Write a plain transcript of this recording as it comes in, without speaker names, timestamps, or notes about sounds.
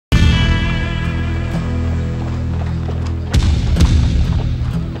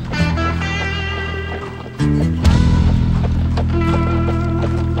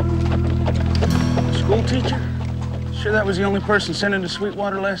Sure that was the only person sent into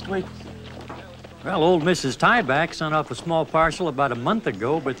Sweetwater last week? Well, old Mrs. Tieback sent off a small parcel about a month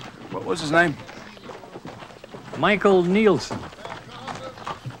ago, but... What was his name? Michael Nielsen.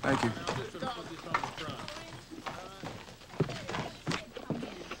 Thank you.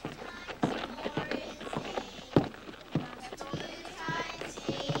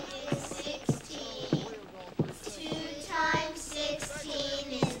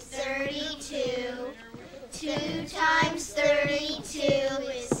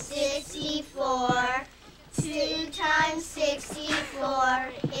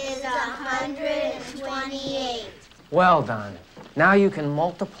 Well done. Now you can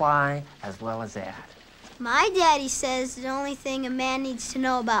multiply as well as add. My daddy says the only thing a man needs to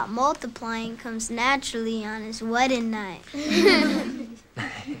know about multiplying comes naturally on his wedding night. And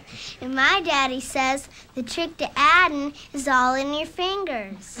my daddy says the trick to adding is all in your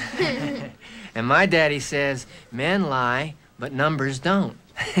fingers. And my daddy says men lie, but numbers don't.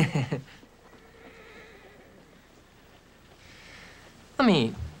 Let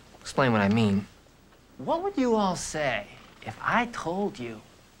me explain what I mean. What would you all say if I told you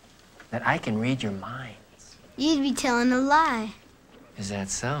that I can read your minds? You'd be telling a lie. Is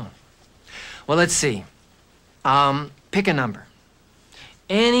that so? Well, let's see. Pick a number.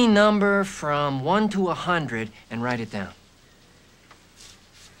 Any number from 1 to 100 and write it down.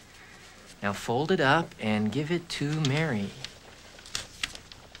 Now fold it up and give it to Mary.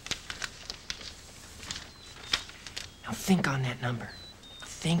 Now think on that number.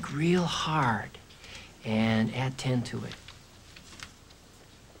 Think real hard and add 10 to it.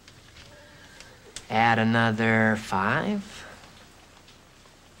 Add another 5.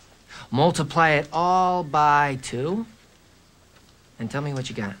 Multiply it all by 2. And tell me what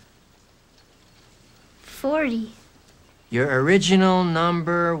you got. 40. Your original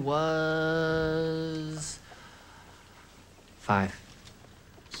number was 5.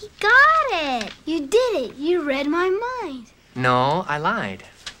 He got it. You did it. You read my mind. No, I lied.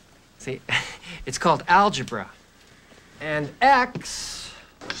 See, it's called algebra. And X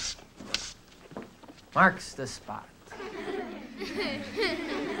marks the spot.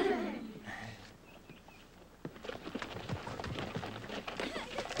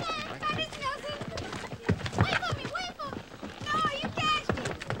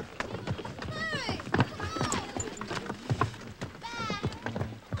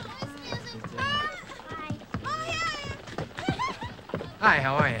 Hi,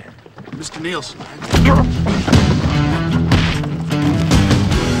 how are you? Mr. Nielsen.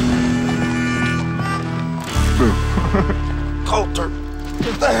 Coulter,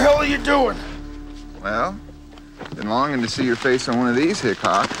 what the hell are you doing? Well, been longing to see your face on one of these,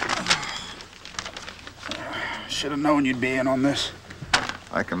 Hickok. Should have known you'd be in on this.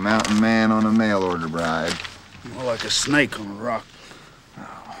 Like a mountain man on a mail order bride. More like a snake on a rock.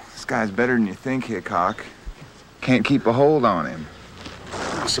 Oh, this guy's better than you think, Hickok. Can't keep a hold on him.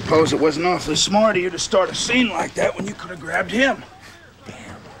 I suppose it wasn't awfully smart of you to start a scene like that when you could have grabbed him.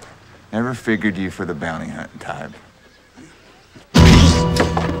 Damn. Never figured you for the bounty hunting type.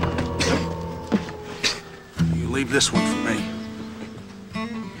 You leave this one for me.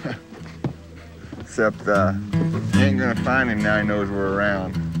 Except, you ain't gonna find him now he knows we're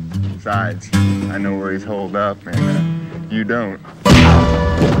around. Besides, I know where he's holed up, and you don't.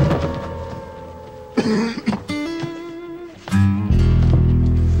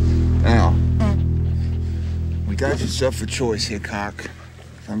 Now, we got yourself a choice, Hickok.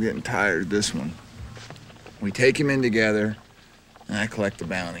 I'm getting tired of this one. We take him in together, and I collect the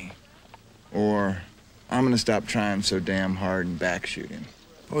bounty. Or I'm gonna stop trying so damn hard and backshoot him.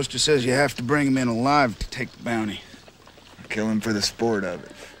 Poster says you have to bring him in alive to take the bounty. Kill him for the sport of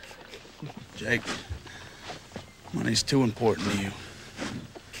it. Jake, money's too important to you.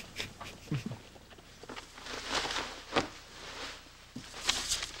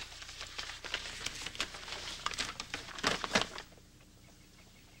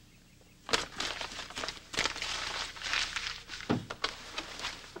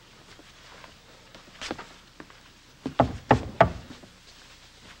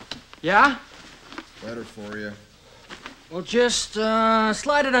 Yeah? Better for you. Well, just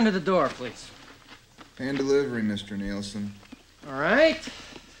slide it under the door, please. Hand delivery, Mr. Nielsen. All right.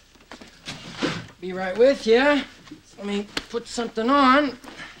 Be right with you. Let me put something on.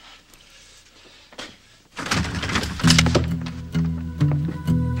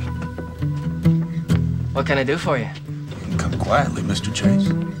 What can I do for you? You can come quietly, Mr.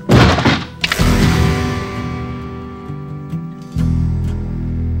 Chase.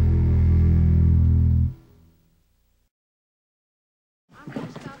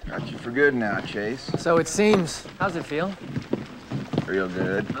 Got you for for good now, Chase. So it seems. How's it feel? Real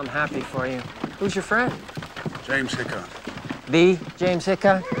good. I'm happy for you. Who's your friend? James Hickok. The James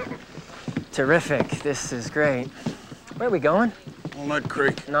Hickok? Terrific. This is great. Where are we going? Walnut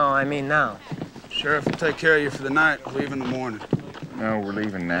Creek. No, I mean now. Sheriff will take care of you for the night. Leave in the morning. No, we're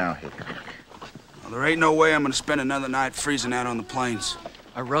leaving now, Hickok. Well, there ain't no way I'm gonna spend another night freezing out on the plains.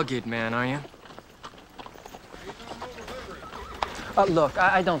 A rugged man, are you? Look,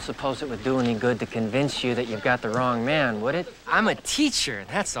 I don't suppose it would do any good to convince you that you've got the wrong man, would it? I'm a teacher,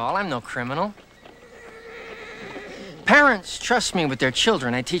 that's all. I'm no criminal. Parents trust me with their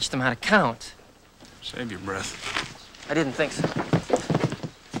children. I teach them how to count. Save your breath. I didn't think so.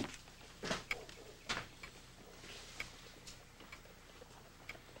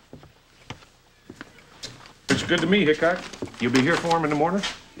 Looks good to me, Hickok. You'll be here for him in the morning?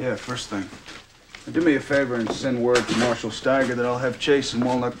 Yeah, first thing. Now, do me a favor and send word to Marshal Steiger that I'll have Chase in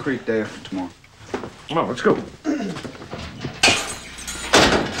Walnut Creek day after tomorrow. Come on, let's go.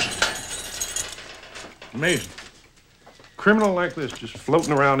 Amazing. Criminal like this just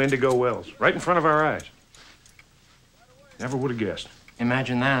floating around Indigo Wells, right in front of our eyes. Never would have guessed.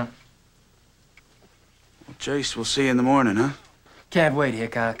 Imagine that. Well, Chase, we'll see you in the morning, huh? Can't wait,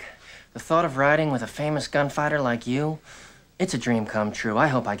 Hickok. The thought of riding with a famous gunfighter like you, it's a dream come true. I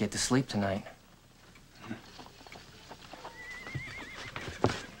hope I get to sleep tonight.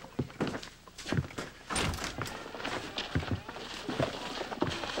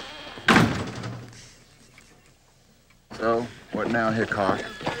 So, what now, Hickok?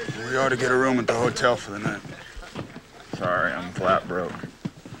 We ought to get a room at the hotel for the night. Sorry, I'm flat broke.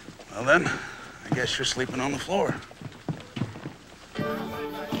 Well then, I guess you're sleeping on the floor.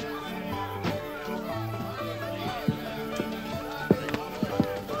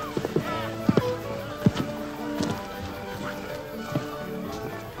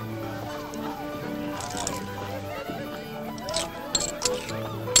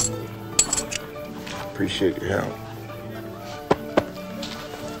 Appreciate your help.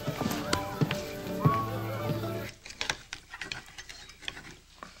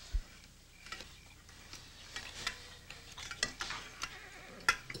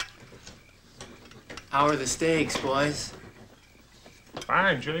 How are the steaks, boys?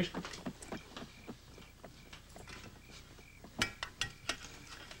 Fine, Chase.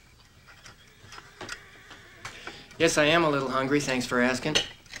 Yes, I am a little hungry. Thanks for asking.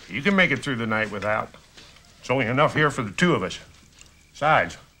 You can make it through the night without. It's only enough here for the two of us.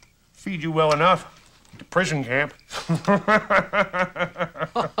 Besides, feed you well enough at the prison camp.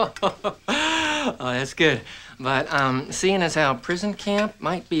 Oh, that's good. But seeing as how prison camp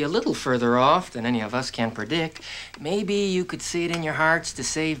might be a little further off than any of us can predict, maybe you could see it in your hearts to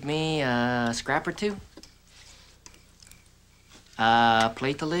save me a scrap or two?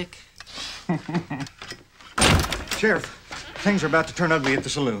 Plate to lick? Sheriff, things are about to turn ugly at the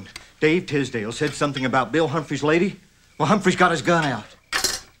saloon. Dave Tisdale said something about Bill Humphrey's lady. Well, Humphrey's got his gun out.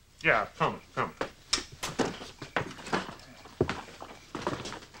 Yeah, come.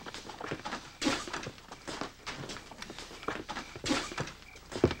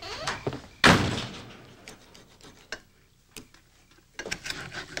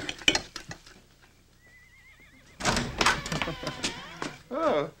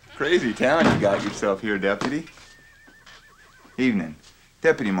 Oh, crazy town you got yourself here, Deputy. Evening.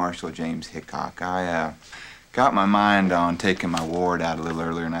 Deputy Marshal James Hickok. I, got my mind on taking my ward out a little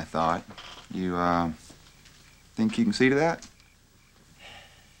earlier than I thought. You, think you can see to that?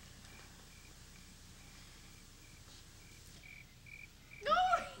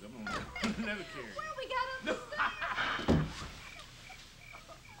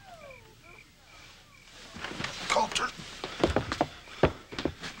 Coulter.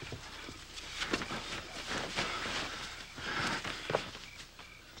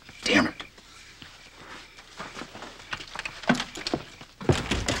 Damn it.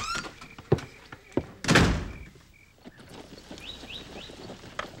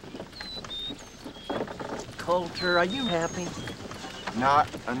 Coulter, are you happy? Not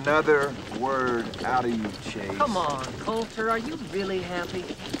another word out of you, Chase. Come on, Coulter, are you really happy?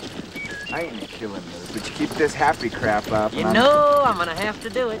 I ain't a killing mood, but you keep this happy crap up. You and know I'm gonna have to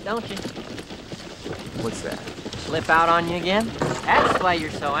do it, don't you? What's that? Slip out on you again? That's why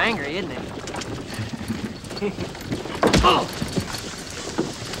you're so angry, isn't it? Oh!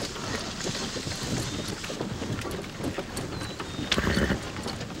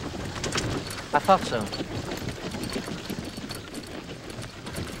 I thought so.